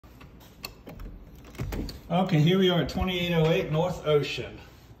Okay, here we are at 2808 North Ocean.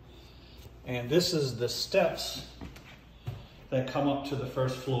 And this is the steps that come up to the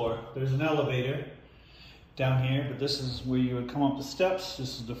first floor. There's an elevator down here, but this is where you would come up the steps.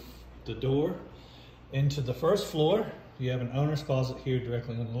 This is the door into the first floor. You have an owner's closet here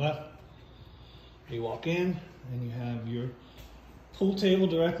directly on the left. You walk in and you have your pool table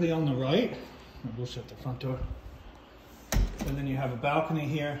directly on the right. We'll shut the front door. And then you have a balcony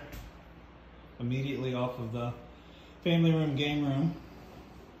here immediately off of the family room, game room.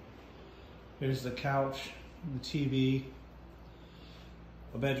 There's the couch, the TV,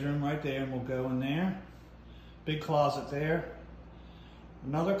 a bedroom right there, and we'll go in there. Big closet there,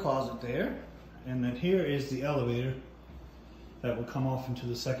 another closet there, and then here is the elevator that will come off into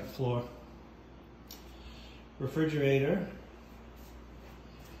the second floor. Refrigerator.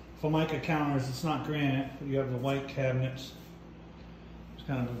 Formica counters, it's not granite, but you have the white cabinets. It's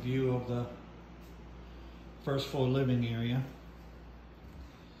kind of a view of the first floor living area.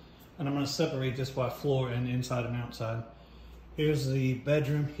 And I'm going to separate this by floor and inside and outside. Here's the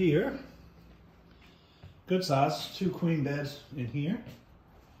bedroom here. Good size, 2 queen beds in here.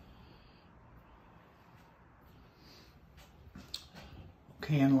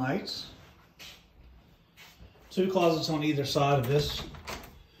 Can lights. 2 closets on either side of this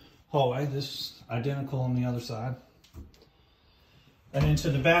hallway. This is identical on the other side. And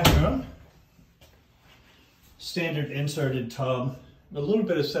into the bathroom. Standard inserted tub. A little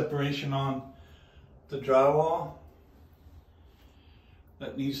bit of separation on the drywall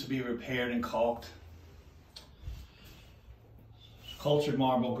that needs to be repaired and caulked. Cultured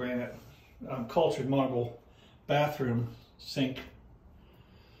marble granite, cultured marble bathroom sink.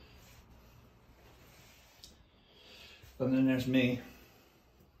 And then there's me.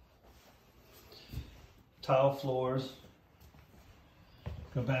 Tile floors.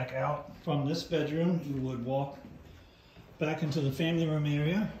 Go back out from this bedroom, you would walk back into the family room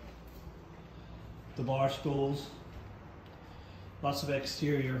area. The bar stools. Lots of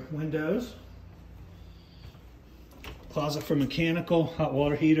exterior windows. Closet for mechanical, hot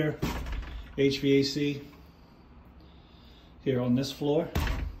water heater, HVAC. Here on this floor.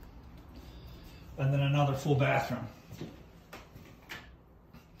 And then another full bathroom.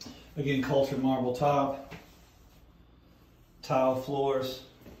 Again, cultured marble top. Tile floors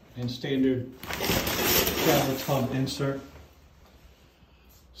and standard shower tub insert.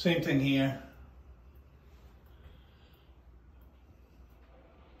 Same thing here.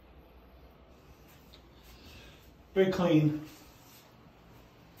 Very clean.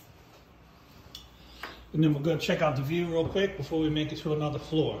 And then we'll go check out the view real quick before we make it to another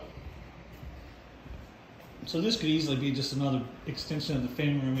floor. So this could easily be just another extension of the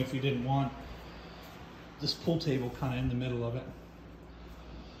family room if you didn't want this pool table kind of in the middle of it.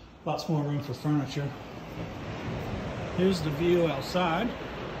 Lots more room for furniture. Here's the view outside.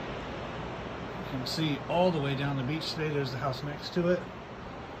 You can see all the way down the beach today. There's the house next to it.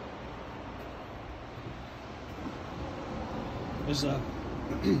 There's a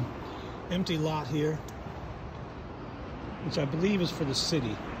empty lot here, which I believe is for the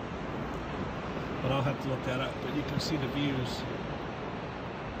city, but I'll have to look that up. But you can see the views.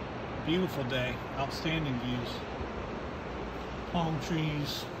 Beautiful day, outstanding views. Palm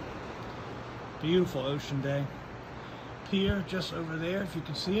trees, beautiful ocean day. Pier just over there, if you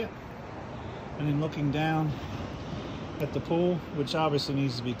can see it. And then looking down at the pool, which obviously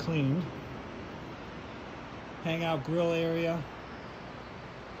needs to be cleaned. Hangout grill area.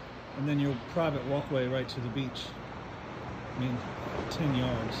 And then your private walkway right to the beach. I mean, 10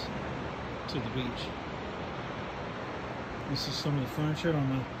 yards to the beach. This is some of the furniture on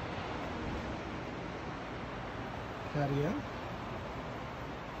the patio.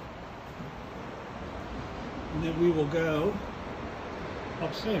 And then we will go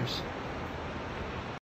upstairs.